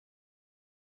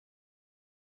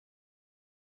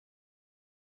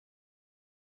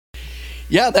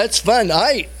Yeah, that's fun.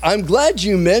 I'm glad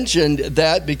you mentioned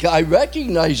that because I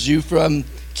recognized you from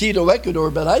Quito,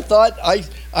 Ecuador, but I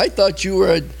thought you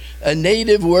were a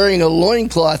native wearing a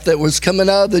loincloth that was coming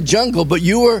out of the jungle, but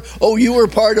you were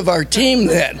part of our team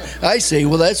then. I see.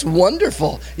 Well, that's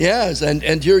wonderful. Yes,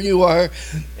 and here you are.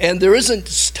 And there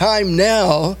isn't time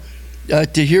now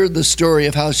to hear the story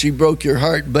of how she broke your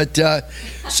heart, but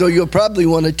so you'll probably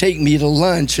want to take me to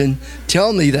lunch and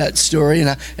tell me that story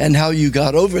and how you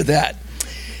got over that.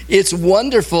 It's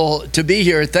wonderful to be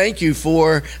here. Thank you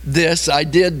for this. I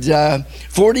did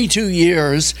 42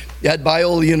 years at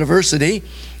Biola University,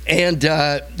 and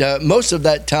most of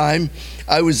that time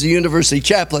I was the university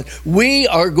chaplain. We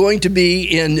are going to be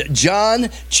in John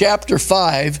chapter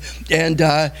 5, and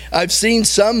I've seen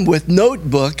some with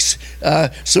notebooks,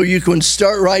 so you can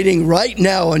start writing right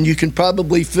now, and you can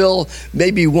probably fill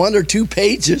maybe 1 or 2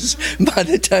 pages by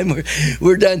the time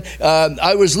we're done.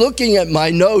 I was looking at my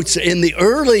notes in the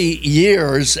early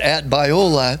years at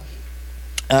Biola.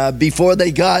 Before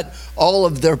they got all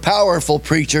of their powerful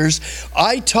preachers,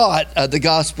 I taught the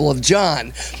Gospel of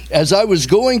John. As I was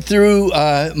going through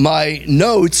my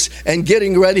notes and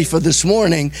getting ready for this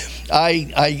morning,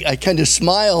 I kind of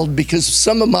smiled because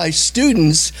some of my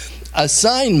students'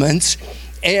 assignments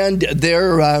and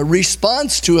their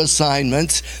response to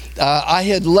assignments, I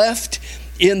had left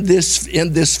in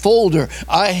this folder.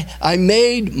 I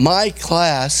made my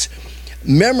class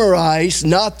memorize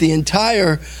not the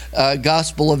entire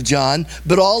Gospel of John,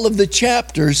 but all of the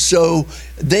chapters, so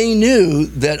they knew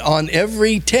that on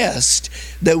every test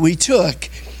that we took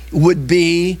would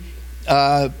be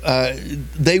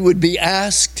they would be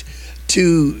asked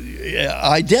to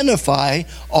identify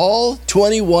all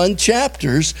 21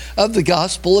 chapters of the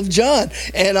Gospel of John.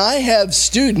 And I have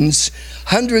students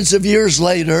hundreds of years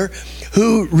later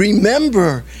who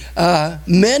remember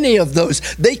many of those.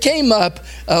 They came up,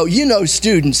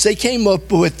 students, they came up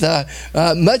with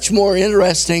much more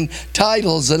interesting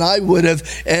titles than I would have,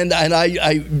 and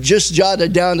I just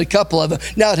jotted down a couple of them.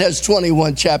 Now it has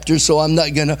 21 chapters, so I'm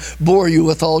not going to bore you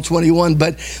with all 21,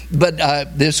 but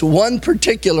this one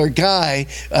particular guy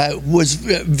was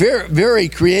very, very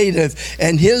creative,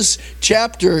 and his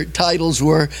chapter titles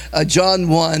were John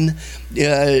 1,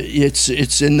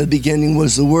 it's in the beginning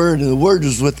was the Word, and the Word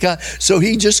was with God. So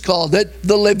he just called it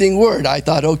the Living Word. I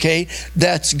thought, okay,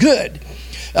 that's good.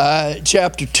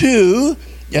 Chapter 2,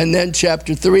 and then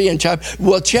chapter 3, and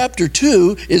chapter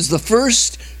 2 is the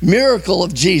first miracle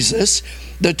of Jesus,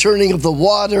 the turning of the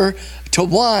water to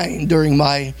wine. During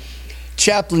my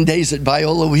chaplain days at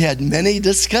Biola, we had many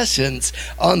discussions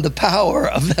on the power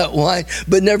of that wine,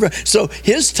 but never. So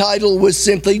his title was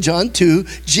simply John 2,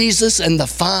 Jesus and the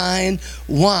Fine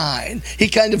Wine. He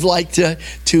kind of liked to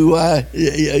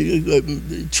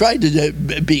try to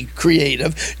be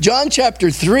creative. John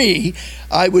chapter 3,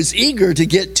 I was eager to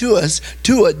get to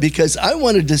it because I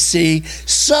wanted to see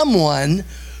someone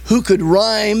who could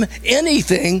rhyme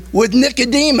anything with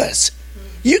Nicodemus.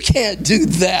 You can't do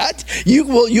that.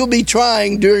 You'll be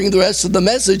trying during the rest of the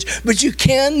message, but you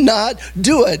cannot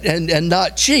do it and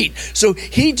not cheat. So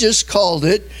he just called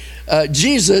it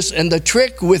Jesus and the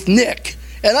Trick with Nick.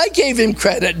 And I gave him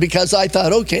credit because I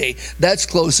thought, okay, that's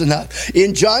close enough.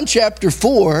 In John chapter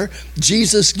 4,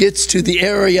 Jesus gets to the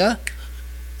area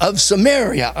of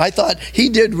Samaria. I thought he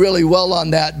did really well on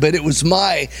that, but it was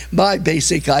my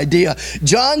basic idea.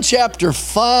 John chapter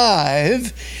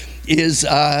 5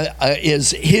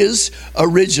 is his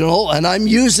original, and I'm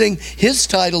using his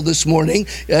title this morning,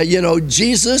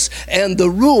 Jesus and the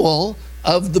Rule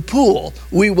of the Pool.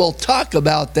 We will talk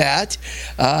about that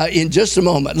in just a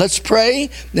moment. Let's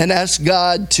pray and ask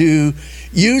God to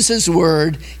use his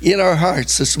word in our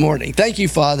hearts this morning. Thank you,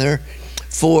 Father,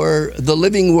 for the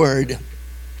living word.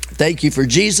 Thank you for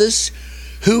Jesus,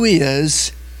 who he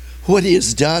is, what he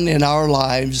has done in our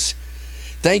lives.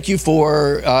 Thank you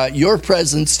for your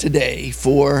presence today,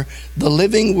 for the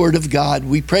living word of God.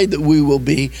 We pray that we will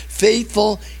be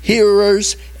faithful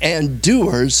hearers and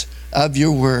doers of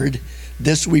your word.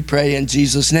 This we pray in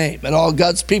Jesus' name. And all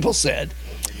God's people said,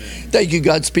 thank you,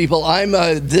 God's people.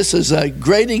 This is a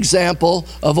great example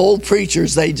of old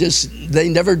preachers. They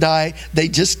never die. They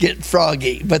just get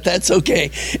froggy, but that's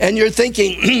okay. And you're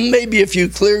thinking, maybe if you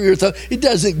clear your throat, it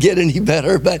doesn't get any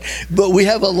better, but we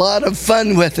have a lot of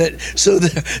fun with it.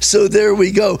 So there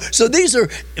we go. So these are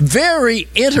very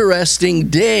interesting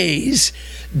days,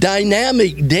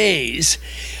 dynamic days.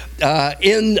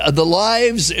 In the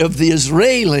lives of the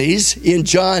Israelis in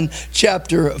John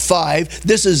chapter 5.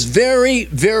 This is very,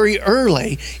 very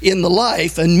early in the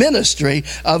life and ministry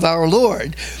of our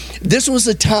Lord. This was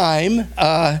a time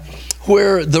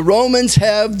where the Romans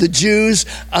have the Jews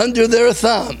under their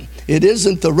thumb. It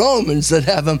isn't the Romans that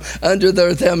have them under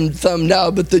their thumb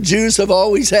now, but the Jews have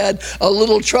always had a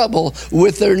little trouble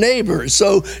with their neighbors.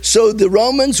 So the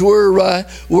Romans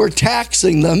were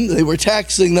taxing them. They were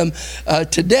taxing them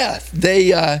to death.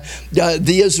 The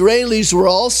Israelis were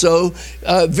also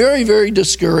very, very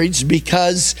discouraged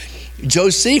because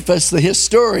Josephus, the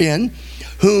historian,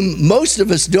 whom most of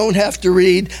us don't have to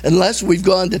read unless we've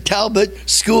gone to Talbot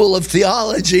School of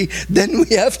Theology, then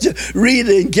we have to read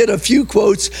and get a few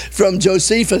quotes from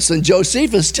Josephus. And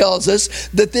Josephus tells us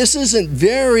that this isn't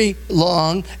very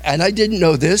long, and I didn't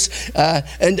know this,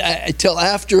 until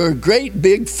after a great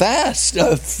big fast,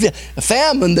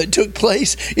 famine that took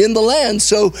place in the land.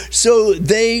 So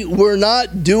they were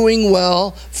not doing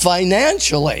well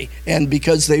financially, and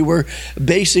because they were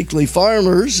basically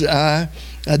farmers,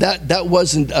 that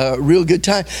wasn't a real good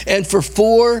time. And for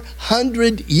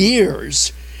 400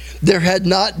 years, there had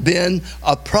not been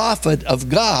a prophet of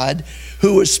God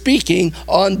who was speaking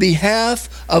on behalf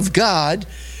of God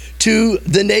to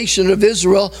the nation of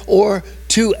Israel or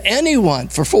to anyone.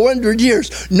 For 400 years,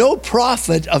 no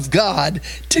prophet of God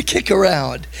to kick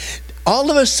around. All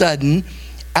of a sudden,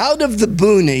 out of the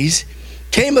boonies,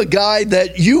 came a guy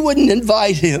that you wouldn't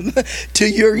invite him to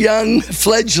your young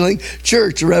fledgling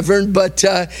church, Reverend, but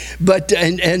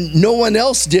no one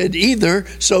else did either.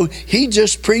 So he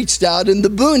just preached out in the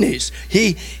boonies.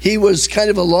 He was kind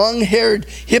of a long-haired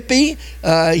hippie.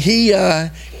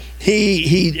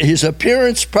 His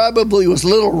appearance probably was a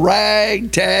little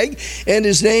ragtag, and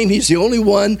his name, he's the only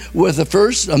one with a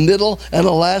first, a middle, and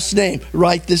a last name.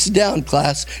 Write this down,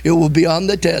 class. It will be on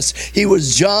the test. He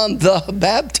was John the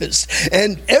Baptist.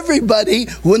 And everybody,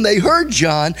 when they heard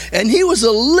John, and he was a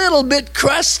little bit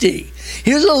crusty,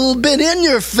 he was a little bit in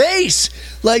your face,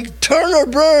 like turn or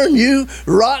burn, you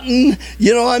rotten,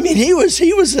 he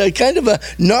was a kind of a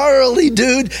gnarly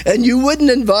dude, and you wouldn't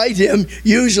invite him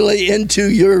usually into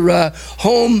your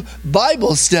home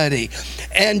Bible study.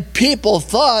 And people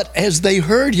thought, as they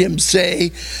heard him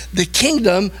say, the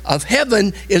kingdom of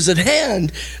heaven is at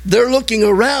hand, they're looking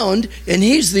around, and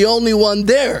he's the only one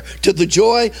there. To the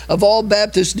joy of all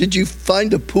Baptists, did you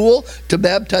find a pool to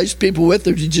baptize people with,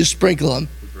 or did you just sprinkle them?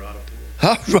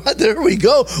 Right, there we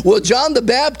go. Well, John the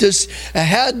Baptist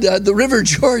had the River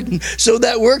Jordan, so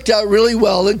that worked out really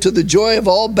well. And to the joy of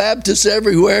all Baptists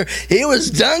everywhere, he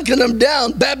was dunking them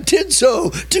down,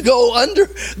 baptizo, to go under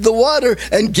the water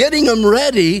and getting them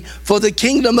ready for the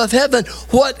kingdom of heaven,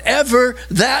 whatever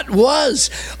that was.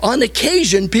 On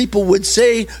occasion, people would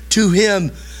say to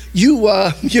him,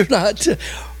 you're not...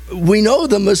 we know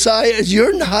the Messiah,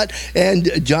 you're not.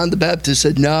 And John the Baptist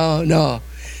said, no.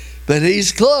 But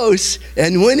he's close,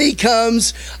 and when he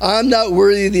comes, I'm not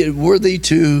worthy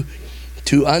to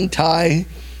untie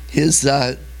his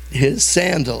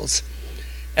sandals.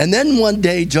 And then one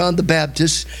day, John the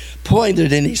Baptist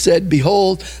pointed and he said,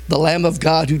 "Behold, the Lamb of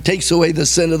God who takes away the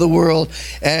sin of the world."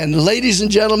 And ladies and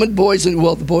gentlemen, the boys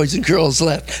and girls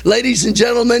left. Ladies and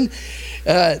gentlemen,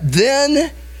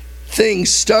 then things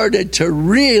started to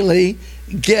really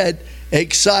get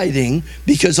exciting,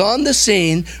 because on the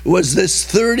scene was this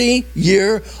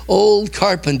 30-year-old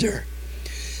carpenter.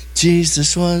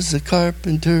 Jesus was a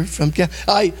carpenter from...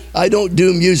 I don't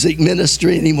do music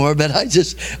ministry anymore, but I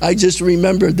just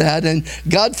remembered that, and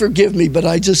God forgive me, but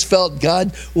I just felt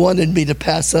God wanted me to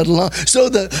pass that along. So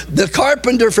the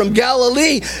carpenter from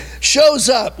Galilee shows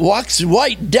up, walks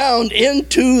right down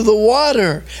into the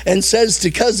water, and says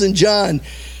to Cousin John,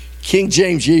 "King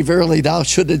James, ye verily thou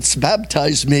shouldest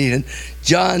baptize me." And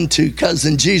John to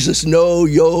cousin Jesus, "No,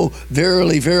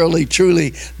 verily, verily,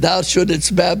 truly, thou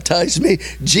shouldest baptize me."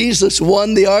 Jesus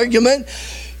won the argument,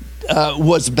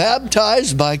 was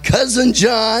baptized by cousin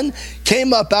John,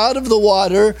 came up out of the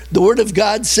water. The Word of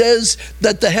God says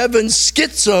that the heavens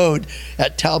schizoed.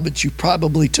 At Talbot, you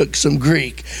probably took some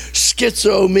Greek.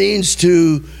 Schizo means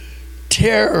to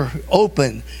tear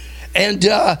open. And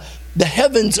the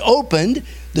heavens opened.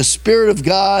 The Spirit of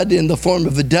God in the form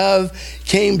of a dove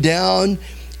came down,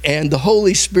 and the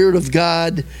Holy Spirit of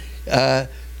God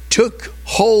took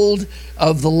hold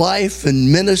of the life and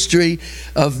ministry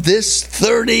of this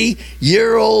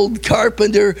 30-year-old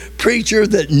carpenter preacher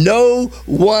that no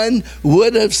one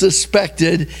would have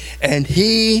suspected, and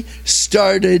he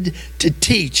started to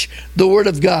teach the Word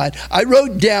of God. I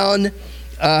wrote down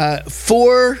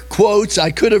 4 quotes.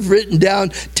 I could have written down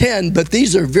 10, but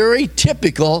these are very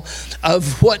typical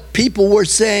of what people were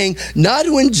saying, not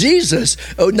when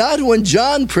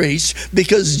John preached,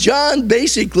 because John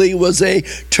basically was a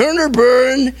turn or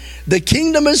burn, the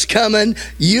kingdom is coming,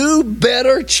 you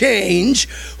better change.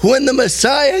 When the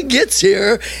Messiah gets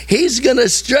here, he's going to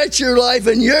stretch your life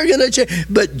and you're going to change.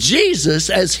 But Jesus,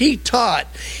 as he taught,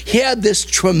 he had this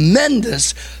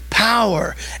tremendous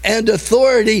power and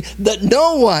authority that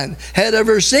no one had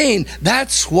ever seen.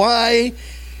 That's why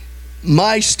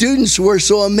my students were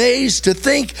so amazed to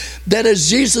think that as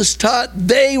Jesus taught,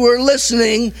 they were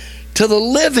listening to the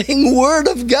living Word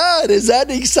of God. Is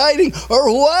that exciting or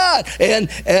what? And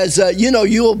as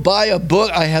you'll buy a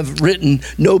book. I have written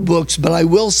no books, but I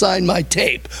will sign my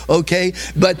tape, okay?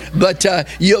 But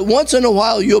once in a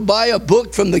while, you'll buy a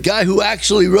book from the guy who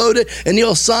actually wrote it, and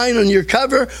he'll sign on your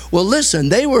cover. Well, listen,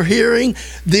 they were hearing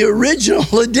the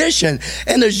original edition.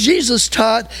 And as Jesus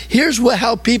taught, here's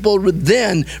how people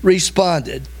then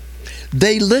responded.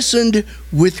 They listened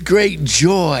with great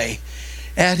joy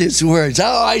at his words.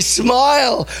 Oh, I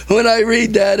smile when I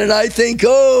read that, and I think,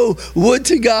 oh, would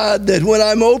to God that when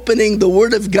I'm opening the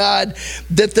Word of God,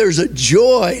 that there's a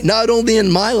joy, not only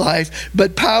in my life,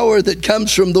 but power that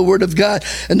comes from the Word of God.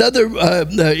 In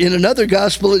another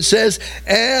gospel, it says,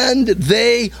 and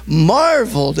they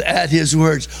marveled at his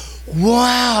words.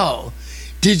 Wow!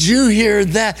 Did you hear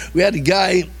that? We had a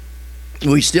guy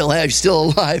we still have, still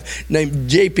alive, named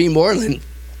J.P. Moreland,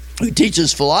 who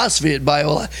teaches philosophy at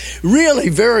Biola. Really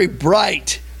very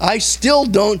bright. I still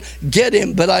don't get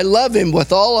him, but I love him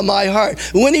with all of my heart.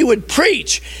 When he would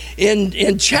preach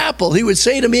in chapel, he would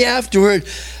say to me afterward,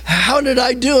 how did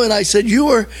I do? And I said,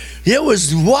 it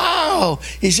was wow.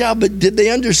 He said, but did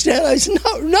they understand? I said,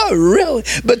 no, not really.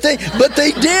 But they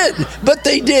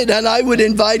did. And I would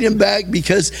invite him back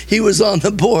because he was on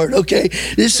the board, okay?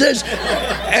 It says,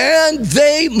 and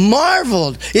they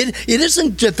marveled. It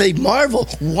isn't that they marvel.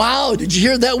 Wow, did you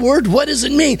hear that word? What does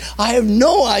it mean? I have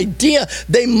no idea.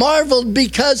 They marveled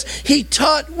because he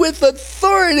taught with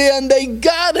authority and they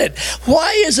got it.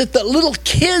 Why is it that little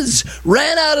kids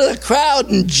ran out of the crowd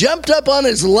and jumped up on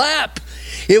his lap?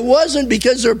 It wasn't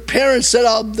because their parents said,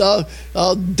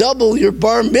 I'll double your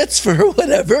bar mitzvah or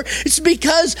whatever. It's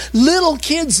because little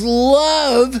kids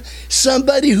love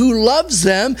somebody who loves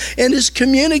them and is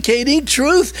communicating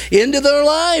truth into their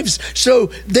lives. So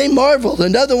they marveled.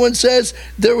 Another one says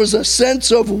there was a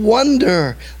sense of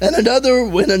wonder. And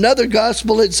in another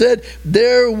gospel it said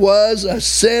there was a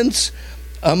sense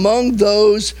among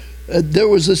those there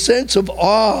was a sense of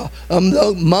awe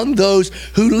among those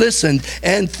who listened.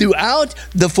 And throughout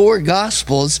the 4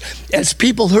 Gospels, as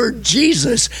people heard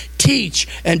Jesus teach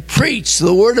and preach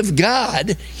the Word of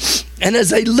God, and as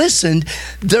they listened,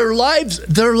 their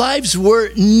lives were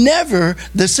never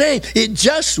the same. It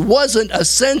just wasn't a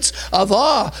sense of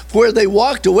awe where they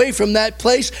walked away from that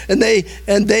place and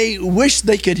they wished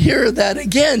they could hear that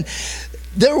again.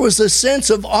 There was a sense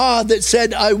of awe that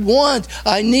said,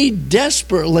 I need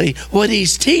desperately what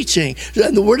he's teaching.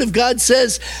 And the Word of God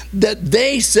says that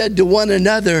they said to one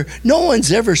another, no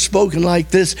one's ever spoken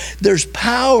like this. There's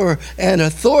power and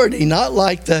authority, not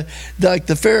like the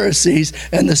Pharisees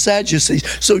and the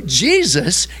Sadducees. So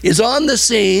Jesus is on the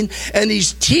scene and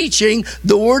he's teaching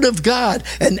the Word of God.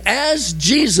 And as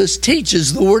Jesus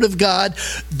teaches the Word of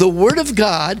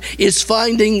God is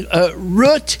finding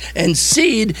root and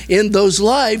seed in those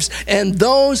lives, and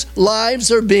those lives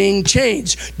are being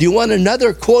changed. Do you want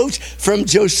another quote from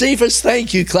Josephus?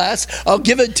 Thank you, class. I'll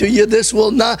give it to you. This will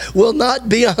not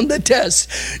be on the test.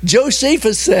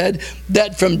 Josephus said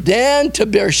that from Dan to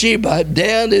Beersheba,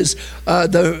 Dan is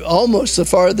almost the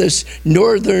farthest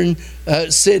northern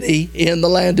city in the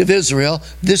land of Israel.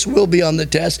 This will be on the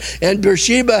test. And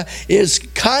Beersheba is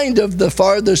kind of the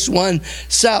farthest one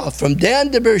south. From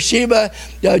Dan to Beersheba,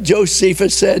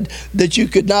 Josephus said that you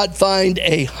could not find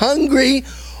a hungry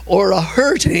or a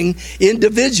hurting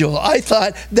individual. I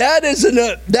thought that's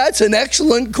an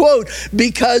excellent quote,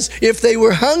 because if they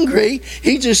were hungry,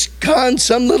 he just conned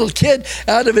some little kid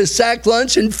out of his sack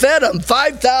lunch and fed them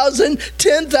 5,000,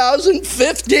 10,000,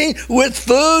 15 with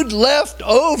food left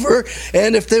over.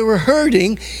 And if they were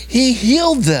hurting, he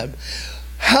healed them.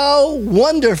 How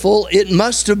wonderful it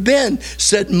must have been,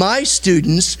 said my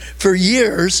students for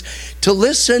years, to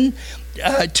listen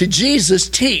to Jesus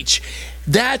teach.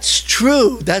 That's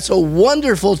true. That's a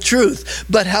wonderful truth.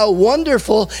 But how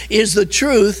wonderful is the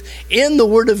truth in the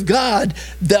Word of God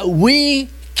that we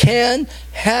can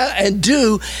have and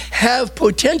do have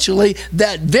potentially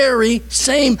that very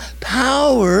same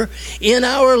power in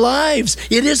our lives.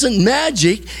 It isn't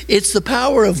magic. It's the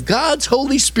power of God's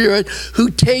Holy Spirit who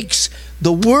takes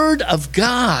the Word of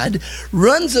God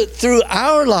runs it through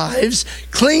our lives,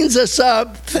 cleans us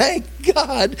up, thank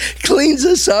God, cleans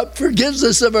us up, forgives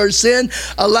us of our sin,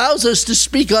 allows us to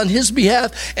speak on His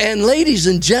behalf. And ladies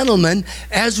and gentlemen,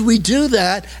 as we do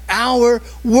that, our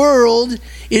world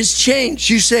is changed.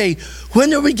 You say,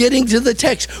 when are we getting to the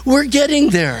text? We're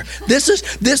getting there.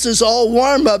 This is all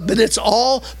warm up, but it's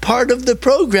all part of the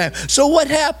program. So what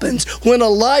happens when a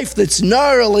life that's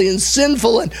gnarly and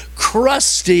sinful and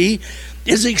crusty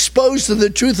is exposed to the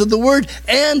truth of the Word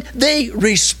and they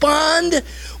respond?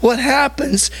 What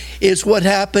happens is what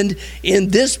happened in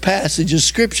this passage of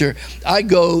Scripture. I'm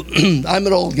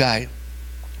an old guy.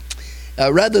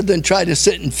 Rather than try to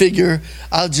sit and figure,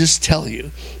 I'll just tell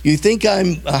you. You think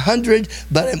I'm 100,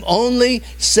 but I'm only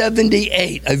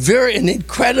 78. An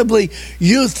incredibly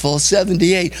youthful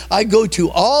 78. I go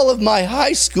to all of my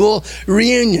high school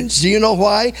reunions. Do you know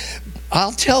why?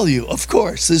 I'll tell you, of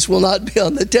course, this will not be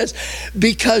on the test,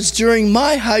 because during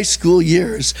my high school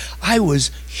years, I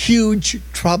was huge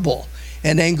trouble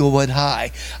in Englewood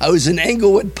High. I was an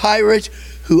Englewood Pirate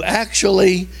who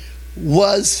actually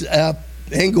was a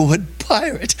Englewood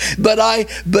Pirate,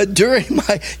 but during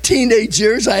my teenage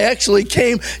years, I actually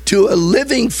came to a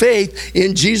living faith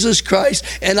in Jesus Christ,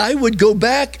 and I would go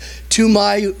back to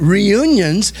my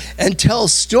reunions and tell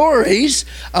stories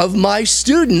of my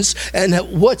students and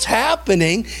what's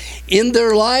happening in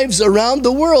their lives around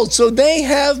the world. So they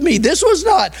have me. This was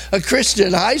not a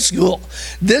Christian high school.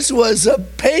 This was a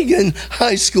pagan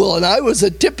high school, and I was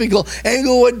a typical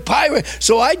Englewood Pirate.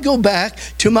 So I'd go back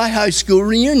to my high school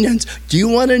reunions. Do you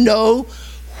want to know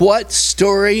what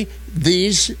story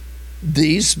these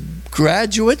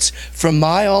graduates from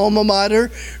my alma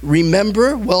mater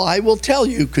remember? Well, I will tell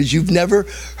you, because you've never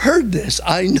heard this.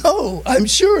 I know, I'm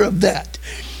sure of that.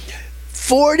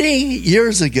 40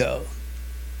 years ago,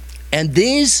 and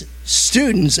these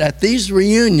students at these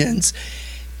reunions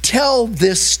tell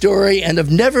this story and have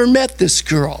never met this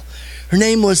girl. Her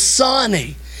name was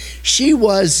Sonny. She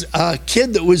was a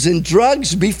kid that was in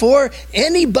drugs before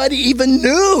anybody even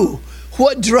knew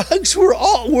what drugs were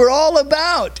all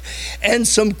about. And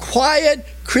some quiet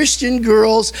Christian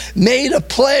girls made a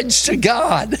pledge to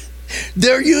God.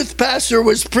 Their youth pastor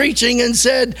was preaching and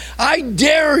said, I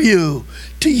dare you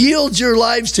to yield your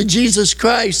lives to Jesus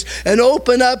Christ and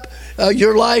open up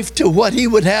your life to what He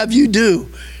would have you do.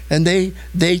 And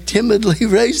they timidly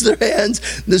raised their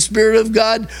hands. The Spirit of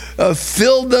God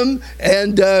filled them,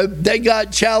 and they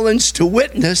got challenged to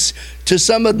witness to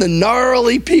some of the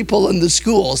gnarly people in the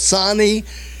school. Sonny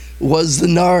was the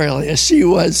gnarliest.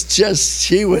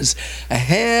 She was a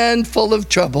handful of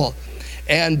trouble.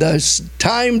 And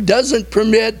time doesn't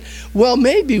permit. Well,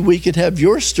 maybe we could have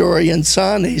your story and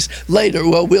Sonny's later.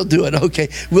 Well, we'll do it. Okay,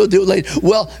 we'll do it later.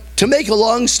 Well, to make a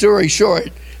long story short,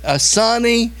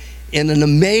 Sonny, in an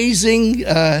amazing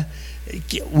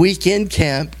weekend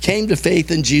camp, came to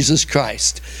faith in Jesus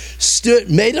Christ.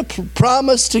 Made a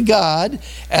promise to God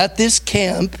at this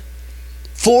camp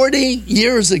 40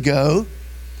 years ago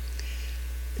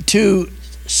to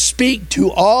speak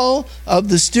to all of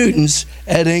the students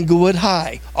at Englewood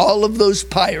High, all of those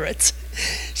pirates.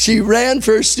 She ran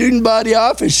for student body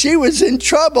office. She was in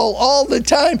trouble all the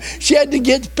time. She had to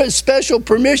get special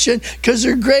permission because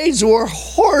her grades were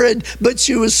horrid, but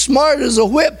she was smart as a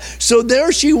whip. So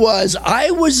there she was. I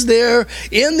was there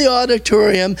in the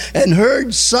auditorium and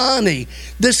heard Sonny,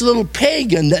 this little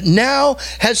pagan that now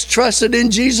has trusted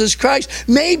in Jesus Christ,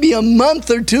 maybe a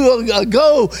month or two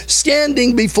ago,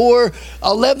 standing before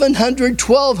 1,100,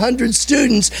 1,200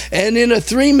 students, and in a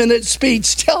 3-minute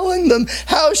speech telling them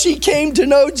how she came to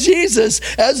know Jesus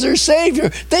as her Savior.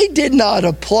 They did not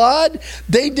applaud.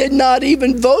 They did not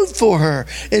even vote for her.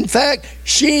 In fact,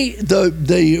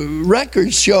 the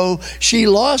records show she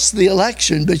lost the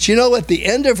election. But you know, at the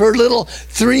end of her little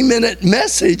 3-minute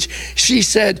message, she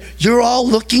said, "You're all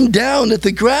looking down at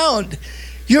the ground.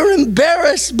 You're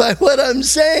embarrassed by what I'm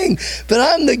saying, but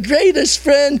I'm the greatest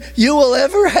friend you will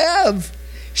ever have."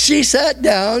 She sat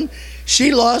down.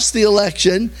 She lost the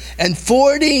election, and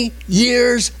 40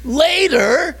 years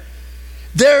later,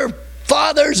 their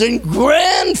fathers and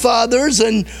grandfathers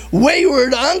and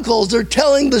wayward uncles are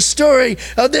telling the story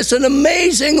of this an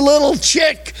amazing little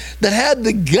chick that had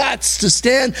the guts to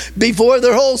stand before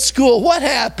their whole school. What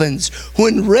happens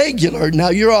when now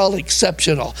you're all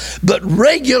exceptional, but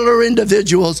regular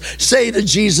individuals say to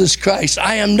Jesus Christ,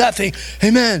 "I am nothing."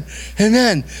 Amen,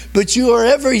 amen. But you are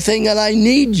everything, and I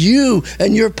need you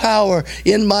and your power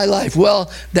in my life.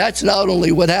 Well, that's not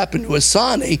only what happened with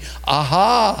Sonny.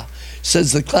 Aha!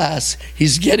 says the class.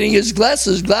 He's getting his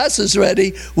glasses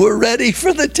ready. We're ready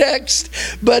for the text.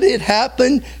 But it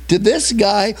happened to this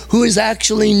guy who is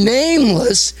actually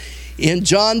nameless in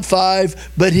John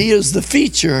 5, but he is the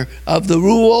feature of the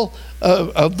rule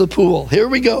of the pool. Here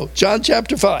we go, John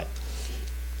chapter 5.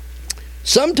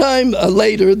 Sometime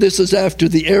later, this is after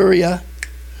the area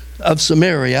of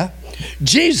Samaria,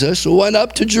 Jesus went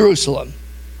up to Jerusalem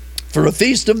for a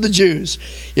feast of the Jews.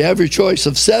 You have your choice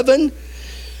of 7.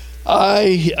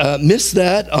 I missed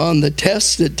that on the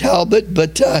test at Talbot,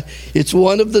 but it's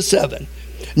one of the 7.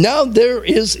 Now there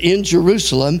is in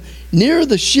Jerusalem, near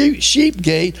the sheep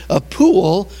gate, a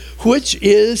pool, which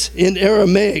is in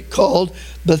Aramaic called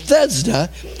Bethesda,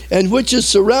 and which is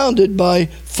surrounded by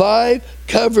 5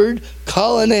 covered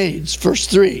colonnades. Verse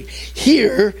 3.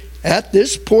 Here, at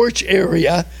this porch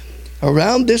area,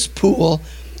 around this pool,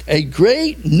 a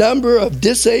great number of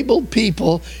disabled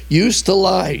people used to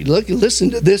lie.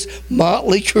 Listen to this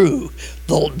motley crew.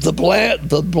 The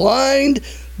blind,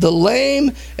 the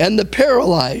lame, and the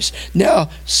paralyzed. Now,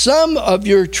 some of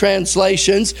your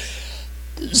translations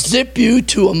zip you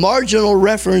to a marginal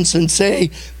reference and say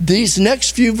these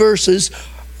next few verses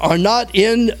are not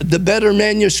in the better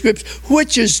manuscripts,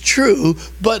 which is true,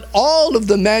 but all of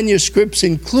the manuscripts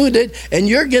include it, and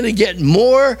you're going to get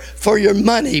more for your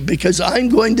money, because I'm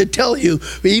going to tell you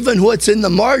even what's in the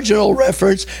marginal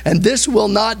reference, and this will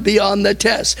not be on the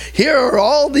test. Here are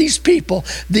all these people,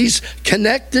 these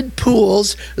connected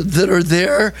pools that are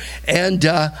there, and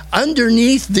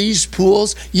underneath these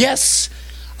pools, yes,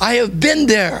 I have been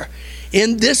there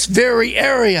in this very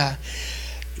area.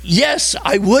 Yes,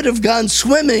 I would have gone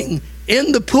swimming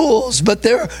in the pools, but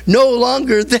they're no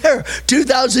longer there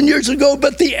 2,000 years ago,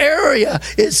 but the area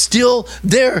is still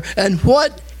there. And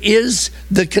what is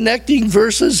the connecting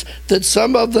verses that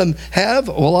some of them have?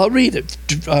 Well, I'll read it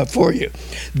for you.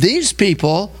 These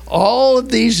people, all of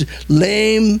these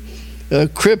lame,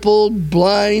 crippled,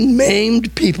 blind,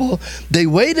 maimed people, they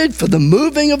waited for the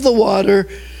moving of the water,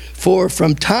 for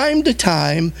from time to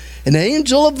time, an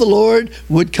angel of the Lord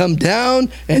would come down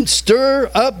and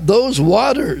stir up those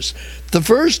waters. The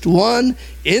first one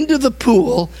into the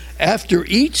pool after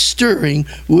each stirring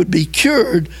would be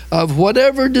cured of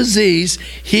whatever disease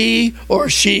he or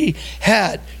she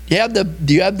had. Do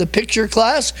you have the picture,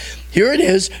 class? Here it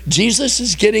is. Jesus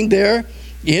is getting there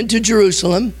into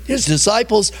Jerusalem. His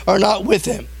disciples are not with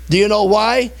him. Do you know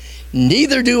why?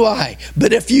 Neither do I.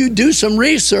 But if you do some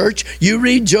research, you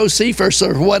read Josephus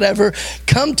or whatever,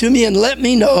 come to me and let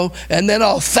me know, and then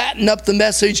I'll fatten up the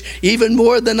message even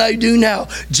more than I do now.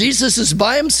 Jesus is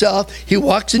by himself. He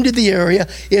walks into the area.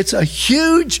 It's a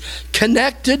huge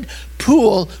connected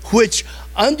pool, which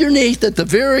underneath at the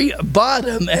very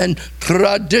bottom, and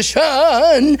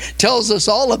tradition tells us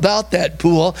all about that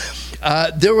pool,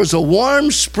 there was a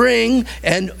warm spring,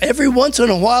 and every once in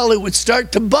a while it would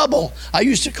start to bubble. I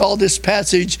used to call this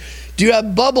passage, do you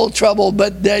have bubble trouble?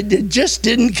 But it just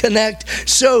didn't connect.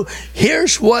 So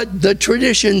here's what the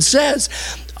tradition says.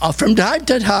 From time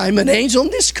to time, an angel,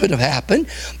 and this could have happened,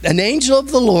 an angel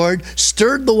of the Lord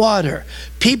stirred the water.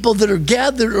 People that are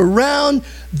gathered around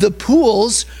the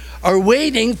pools are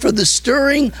waiting for the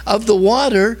stirring of the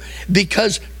water,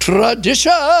 because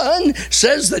tradition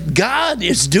says that God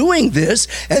is doing this,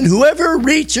 and whoever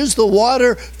reaches the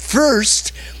water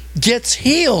first gets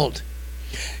healed.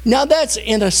 Now that's,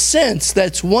 in a sense,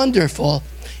 that's wonderful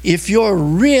if you're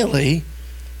really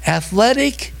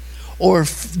athletic or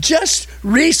just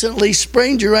recently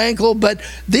sprained your ankle, but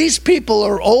these people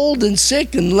are old and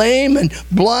sick and lame and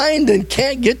blind and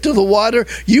can't get to the water.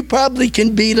 You probably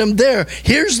can beat them there.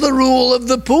 Here's the rule of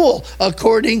the pool,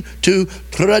 according to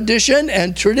tradition,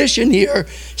 and tradition here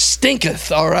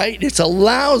stinketh, all right? It's a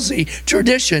lousy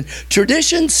tradition.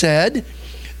 Tradition said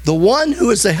the one who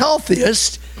is the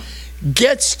healthiest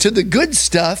gets to the good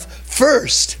stuff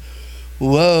first.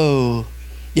 Whoa.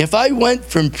 If I went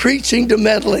from preaching to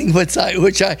meddling, which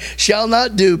I shall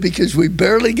not do because we've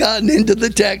barely gotten into the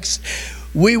text,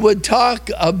 we would talk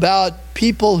about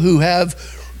people who have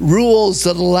rules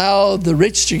that allow the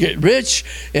rich to get rich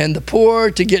and the poor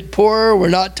to get poorer. We're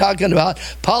not talking about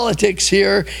politics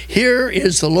here. Here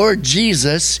is the Lord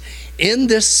Jesus in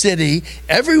this city.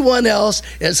 Everyone else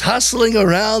is hustling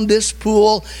around this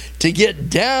pool to get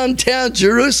downtown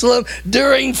Jerusalem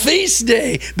during feast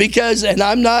day, because, and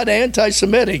I'm not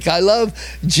anti-Semitic, I love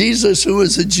Jesus who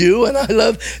was a Jew, and I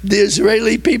love the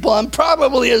Israeli people. I'm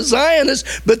probably a Zionist,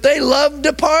 but they love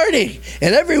to party,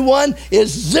 and everyone is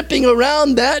zipping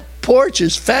around that porch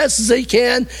as fast as they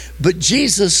can, but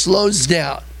Jesus slows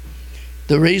down.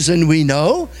 The reason we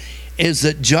know is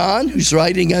that John, who's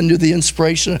writing under the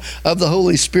inspiration of the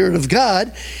Holy Spirit of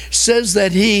God, says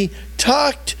that he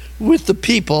talked with the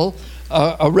people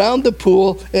around the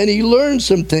pool, and he learned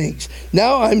some things.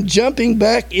 Now I'm jumping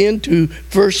back into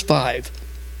verse 5.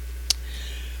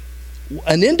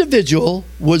 An individual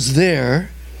was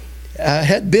there,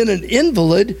 had been an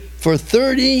invalid for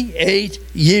 38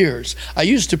 years. I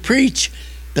used to preach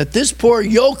that this poor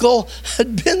yokel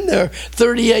had been there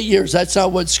 38 years. That's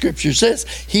not what Scripture says.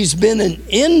 He's been an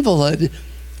invalid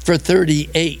for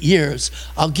 38 years.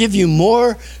 I'll give you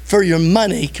more for your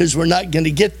money because we're not going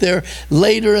to get there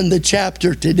later in the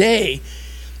chapter today.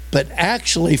 But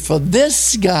actually, for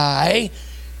this guy,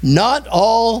 not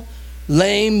all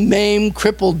lame, maimed,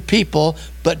 crippled people,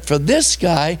 but for this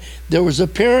guy, there was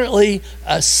apparently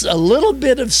a little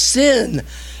bit of sin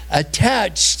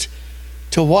attached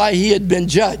to why he had been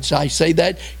judged. I say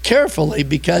that carefully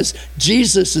because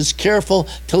Jesus is careful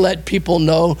to let people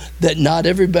know that not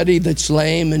everybody that's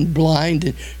lame and blind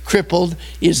and crippled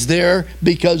is there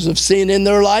because of sin in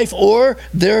their life or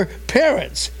their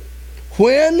parents.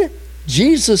 When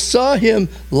Jesus saw him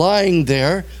lying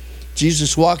there,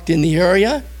 Jesus walked in the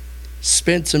area,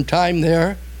 spent some time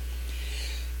there,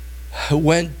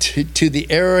 went to the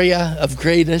area of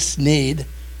greatest need.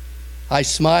 I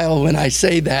smile when I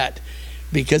say that,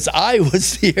 because I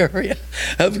was the area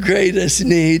of greatest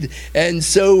need, and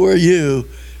so were you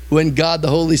when God the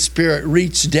Holy Spirit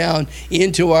reached down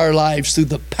into our lives through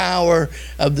the power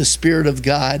of the Spirit of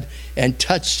God and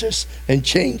touched us and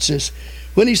changed us.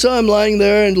 When he saw him lying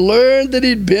there and learned that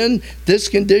he'd been this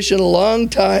condition a long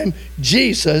time,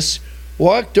 Jesus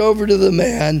walked over to the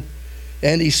man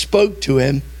and he spoke to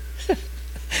him.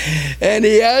 And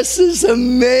he asked this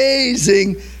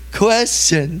amazing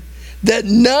question that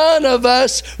none of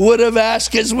us would have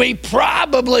asked, because we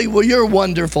probably, well, you're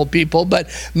wonderful people, but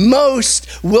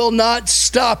most will not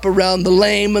stop around the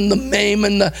lame and the maimed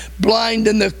and the blind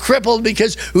and the crippled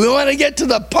because we want to get to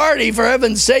the party, for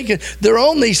heaven's sake. There are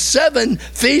only 7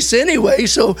 feasts anyway,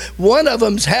 so one of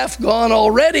them's half gone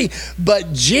already.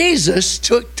 But Jesus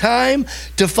took time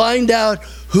to find out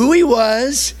who he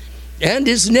was and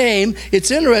his name. It's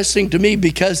interesting to me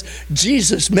because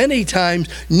Jesus many times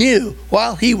knew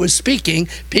while he was speaking,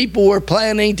 people were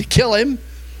planning to kill him.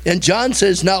 And John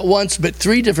says not once, but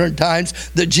 3 different times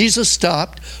that Jesus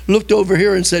stopped, looked over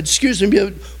here and said, "Excuse me,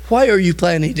 why are you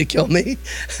planning to kill me?"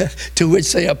 To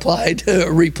which they replied,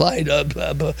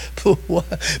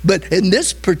 but in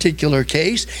this particular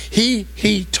case,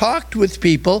 he talked with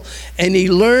people and he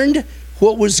learned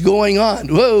what was going on.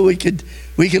 Whoa, we could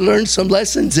learn some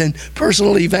lessons in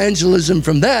personal evangelism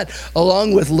from that,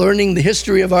 along with learning the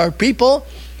history of our people,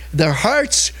 their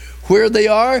hearts, where they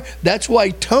are. That's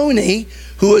why Tony,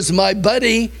 who is my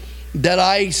buddy that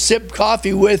I sip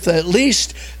coffee with at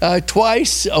least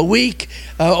twice a week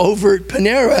over at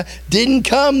Panera, didn't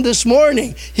come this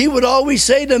morning. He would always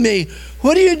say to me,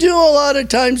 "What do you do a lot of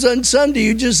times on Sunday?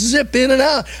 You just zip in and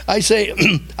out." I say,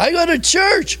 "I go to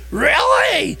church."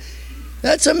 "Really?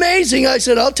 That's amazing." I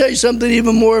said, "I'll tell you something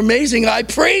even more amazing. I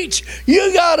preach."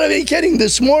 "You gotta be kidding."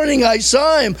 This morning I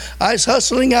saw him. I was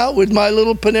hustling out with my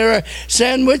little Panera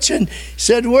sandwich and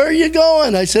said, "Where are you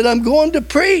going?" I said, "I'm going to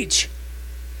preach."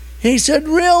 He said,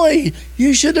 "Really?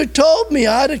 You should have told me.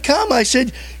 I ought to come." I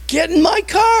said, "Get in my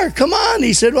car. Come on."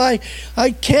 He said, "Well, I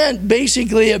can't."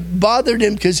 Basically, it bothered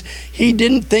him because he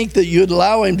didn't think that you'd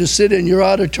allow him to sit in your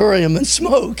auditorium and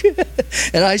smoke.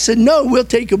 And I said, "No, we'll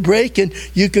take a break and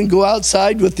you can go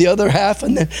outside with the other half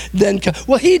and then come."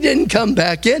 Well, he didn't come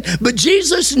back in, but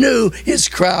Jesus knew his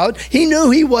crowd. He knew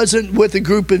he wasn't with a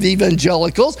group of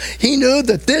evangelicals. He knew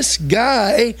that this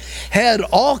guy had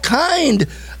all kind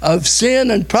of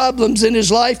sin and problems in his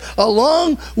life,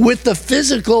 along with the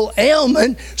physical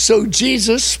ailment. So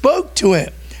Jesus spoke to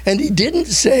him. And he didn't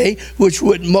say, which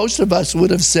what most of us would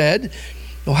have said,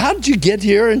 "Well, how did you get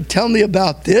here and tell me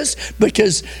about this?"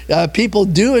 Because people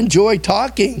do enjoy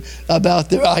talking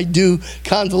about I do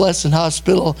convalescent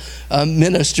hospital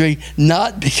ministry,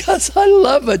 not because I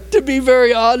love it, to be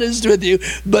very honest with you,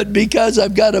 but because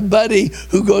I've got a buddy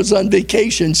who goes on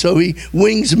vacation, so he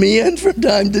wings me in from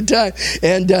time to time.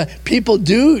 And people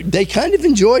they kind of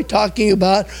enjoy talking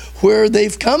about where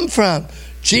they've come from.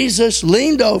 Jesus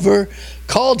leaned over,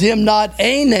 called him not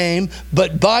a name,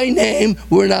 but by name.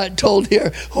 We're not told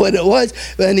here what it was.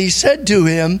 And he said to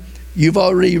him, you've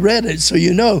already read it, so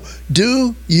you know,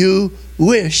 "Do you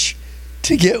wish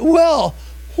to get well?"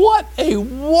 What a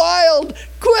wild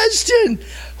question.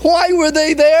 Why were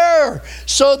they there?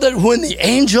 So that when the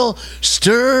angel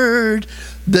stirred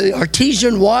the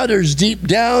artesian waters deep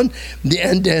down,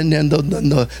 and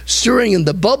the stirring and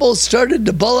the bubbles started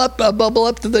to bubble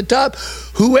up to the top,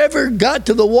 whoever got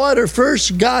to the water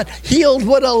first got healed.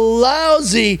 What a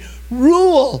lousy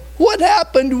rule. What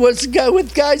happened was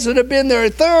with guys that have been there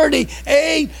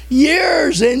 38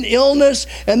 years in illness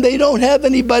and they don't have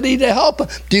anybody to help them.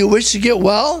 Do you wish to get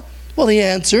well? Well, he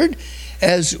answered,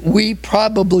 as we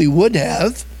probably would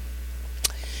have.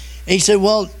 And he said,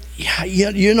 well,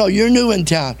 you know, you're new in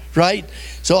town, right?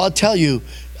 So I'll tell you,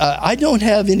 I don't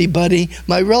have anybody.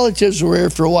 My relatives were here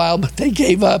for a while, but they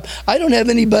gave up. I don't have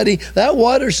anybody. That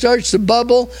water starts to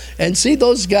bubble, and see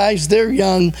those guys, they're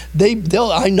young.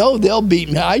 I know they'll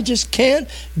beat me. I just can't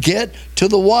get to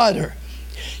the water.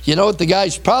 You know what the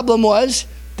guy's problem was?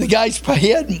 The guy's probably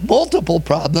had multiple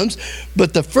problems,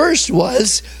 but the first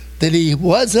was that he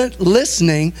wasn't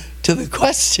listening to the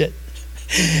question.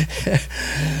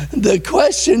 The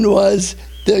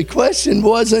question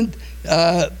wasn't,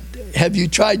 have you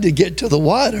tried to get to the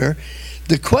water?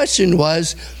 The question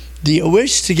was, do you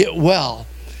wish to get well?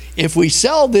 If we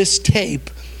sell this tape,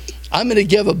 I'm going to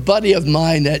give a buddy of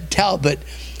mine at Talbot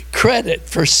credit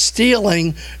for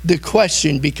stealing the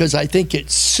question because I think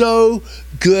it's so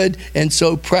good and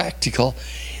so practical.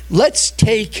 Let's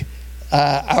take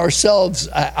ourselves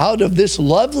out of this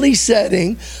lovely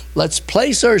setting. Let's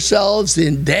place ourselves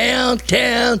in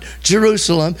downtown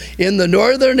Jerusalem in the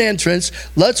northern entrance.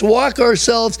 Let's walk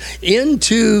ourselves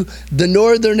into the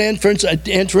northern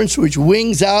entrance which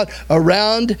wings out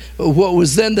around what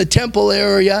was then the temple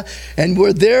area. And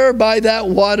we're there by that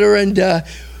water, and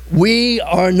we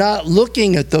are not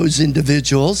looking at those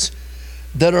individuals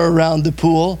that are around the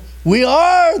pool. We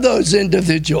are those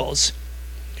individuals.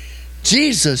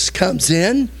 Jesus comes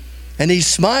in, and he's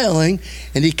smiling,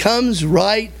 and he comes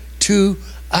right to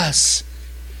us,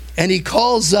 and he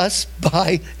calls us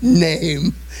by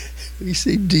name. We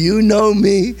say, do you know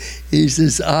me? He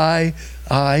says, I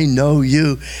know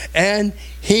you. And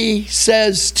he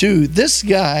says to this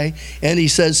guy, and he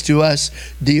says to us,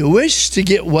 do you wish to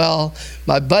get well?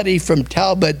 My buddy from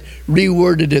Talbot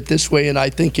reworded it this way, and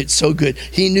I think it's so good.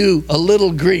 He knew a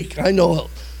little Greek. I know a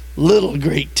little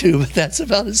Greek too, but that's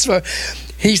about as far.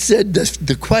 He said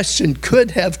the question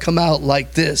could have come out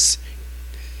like this: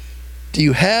 do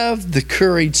you have the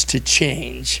courage to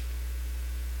change?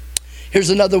 Here's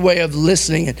another way of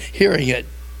listening and hearing it.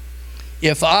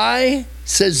 If I,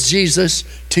 says Jesus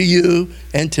to you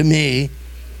and to me,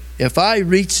 if I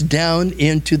reach down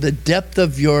into the depth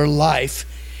of your life,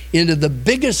 into the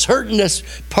biggest hurtingest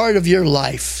part of your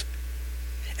life,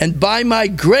 and by my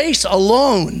grace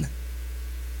alone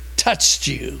touched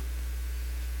you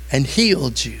and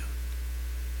healed you,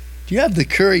 do you have the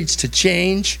courage to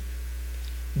change?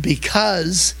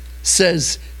 Because,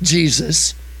 says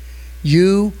Jesus,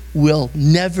 you will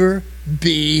never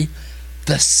be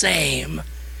the same.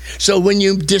 So when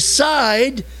you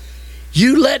decide,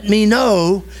 you let me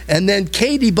know, and then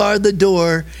Katie barred the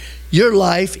door, your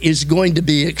life is going to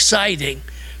be exciting.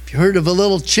 You heard of a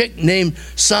little chick named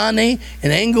Sonny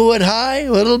in Englewood High?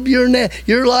 Well,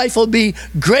 your life will be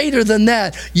greater than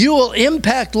that. You will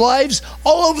impact lives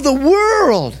all over the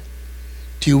world.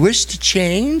 Do you wish to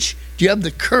change? Do you have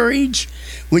the courage?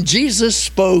 When Jesus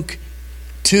spoke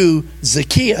to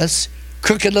Zacchaeus,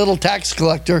 crooked little tax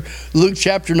collector, Luke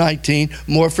chapter 19,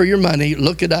 more for your money.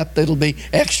 Look it up. It'll be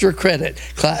extra credit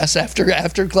class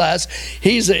after class.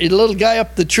 He's a little guy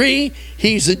up the tree.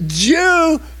 He's a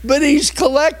Jew, but he's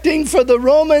collecting for the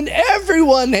Roman.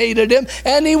 Everyone hated him,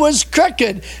 and he was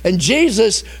crooked. And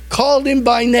Jesus called him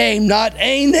by name, not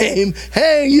a name.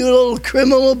 Hey, you little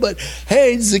criminal, but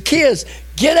hey, Zacchaeus,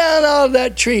 get out of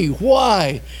that tree.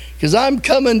 Why? Because I'm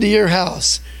coming to your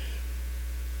house.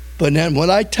 But then when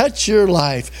I touch your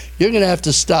life, you're going to have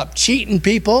to stop cheating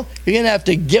people. You're going to have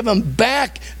to give them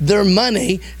back their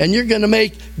money, and you're going to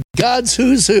make God's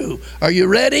who's who. Are you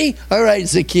ready? All right,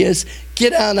 Zacchaeus,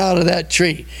 get on out of that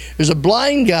tree. There's a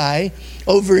blind guy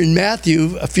over in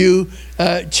Matthew a few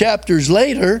chapters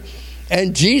later,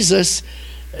 and Jesus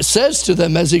says to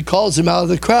them as he calls him out of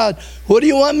the crowd, what do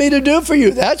you want me to do for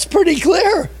you? That's pretty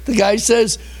clear. The guy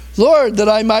says, Lord, that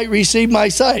I might receive my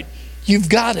sight. You've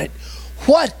got it.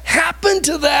 What happened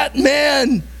to that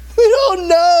man? We don't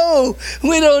know.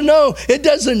 We don't know. It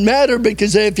doesn't matter,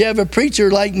 because if you have a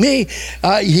preacher like me,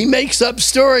 he makes up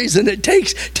stories and it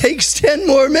takes 10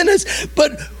 more minutes.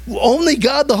 But only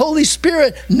God the Holy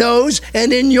Spirit knows.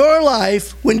 And in your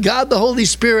life, when God the Holy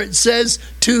Spirit says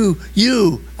to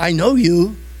you, I know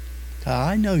you.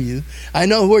 I know you. I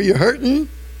know where you're hurting.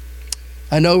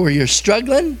 I know where you're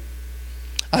struggling.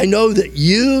 I know that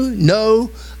you know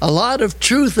a lot of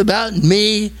truth about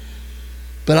me,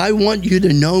 but I want you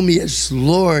to know me as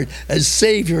Lord, as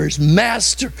Savior, as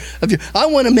Master of your. I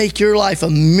want to make your life a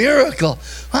miracle.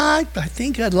 I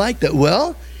think I'd like that.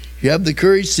 Well, you have the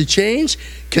courage to change,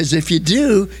 because if you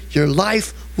do, your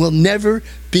life will never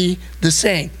be the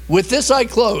same. With this, I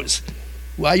close.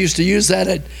 Well, I used to use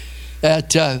that at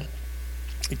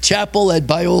chapel at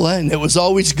Biola, and it was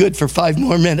always good for 5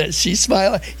 more minutes. She's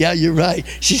smiling. Yeah, you're right.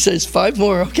 She says 5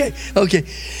 more. Okay.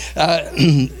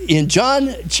 In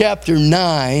John chapter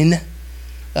 9,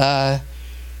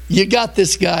 you got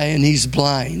this guy, and he's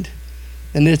blind.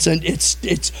 And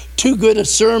it's too good a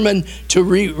sermon to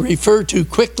refer to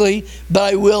quickly,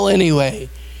 but I will anyway.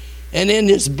 And in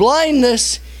his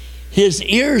blindness, his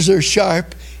ears are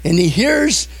sharp, and he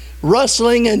hears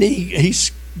rustling, and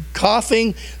he's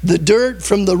coughing the dirt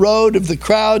from the road of the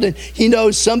crowd, and he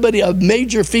knows a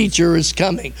major feature is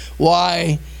coming.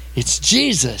 Why? It's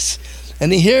Jesus.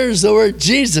 And he hears the word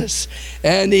Jesus,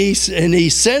 and he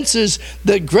senses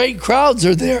that great crowds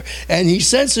are there, and he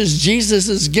senses Jesus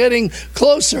is getting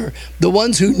closer. The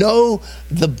ones who know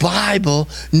the Bible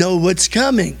know what's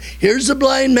coming. Here's the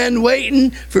blind man waiting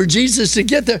for Jesus to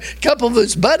get there. A couple of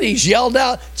his buddies yelled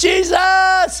out,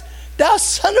 "Jesus, thou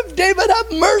son of David,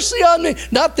 have mercy on me."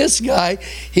 Not this guy.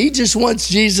 He just wants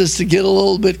Jesus to get a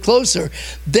little bit closer.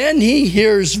 Then he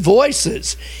hears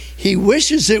voices. He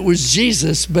wishes it was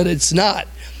Jesus, but it's not.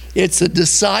 It's the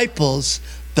disciples,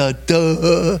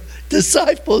 the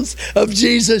disciples of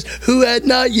Jesus who had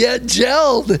not yet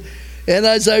gelled. And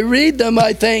as I read them,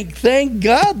 I think, thank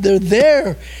God they're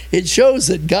there. It shows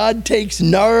that God takes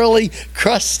gnarly,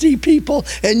 crusty people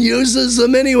and uses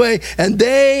them anyway. And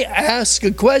they ask a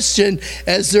question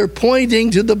as they're pointing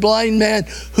to the blind man.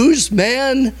 Whose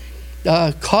sin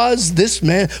caused this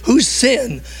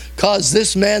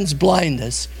man's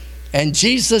blindness? And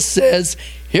Jesus says,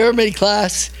 hear me,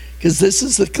 class, because this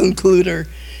is the concluder.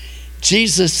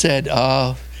 Jesus said,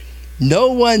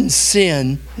 no one's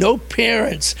sin, no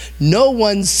parents, no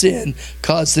one's sin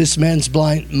caused this man's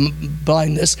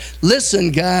blindness.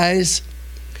 Listen, guys,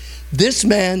 this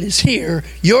man is here,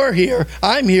 you're here,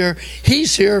 I'm here,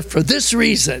 he's here for this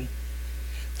reason,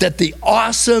 that the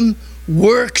awesome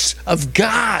works of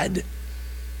God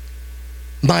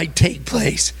might take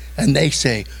place. And they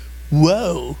say,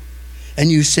 whoa. And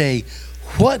you say,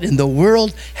 what in the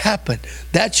world happened?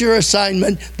 That's your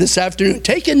assignment this afternoon.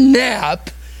 Take a nap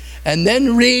and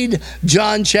then read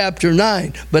John chapter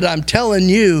 9. But I'm telling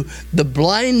you, the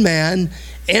blind man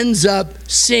ends up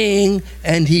seeing,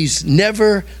 and he's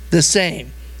never the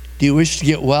same. Do you wish to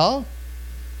get well?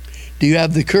 Do you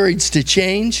have the courage to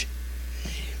change?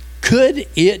 Could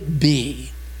it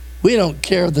be, we don't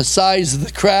care the size of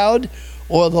the crowd,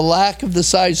 or the lack of the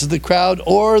size of the crowd,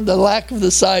 or the lack of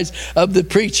the size of the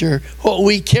preacher. What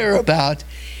we care about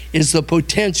is the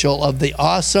potential of the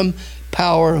awesome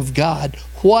power of God.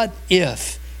 What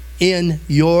if in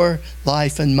your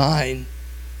life and mine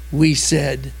we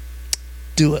said,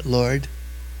 do it, Lord?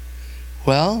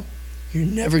 Well, you're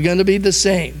never going to be the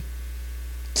same.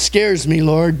 It scares me,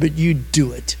 Lord, but you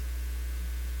do it.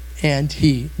 And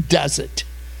he does it.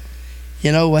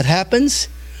 You know what happens?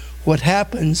 What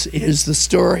happens is the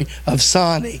story of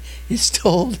Sonny is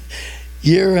told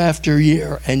year after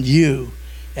year, and you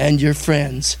and your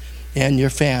friends and your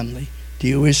family. Do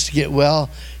you wish to get well?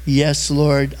 Yes,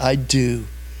 Lord, I do.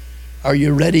 Are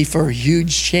you ready for a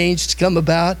huge change to come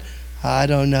about? I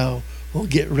don't know. Well,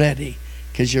 get ready,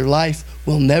 because your life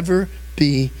will never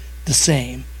be the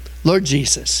same. Lord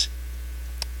Jesus,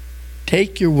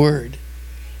 take your word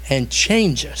and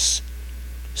change us,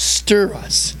 stir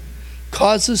us,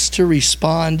 cause us to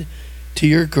respond to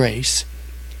your grace.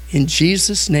 In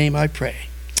Jesus' name I pray.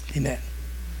 Amen.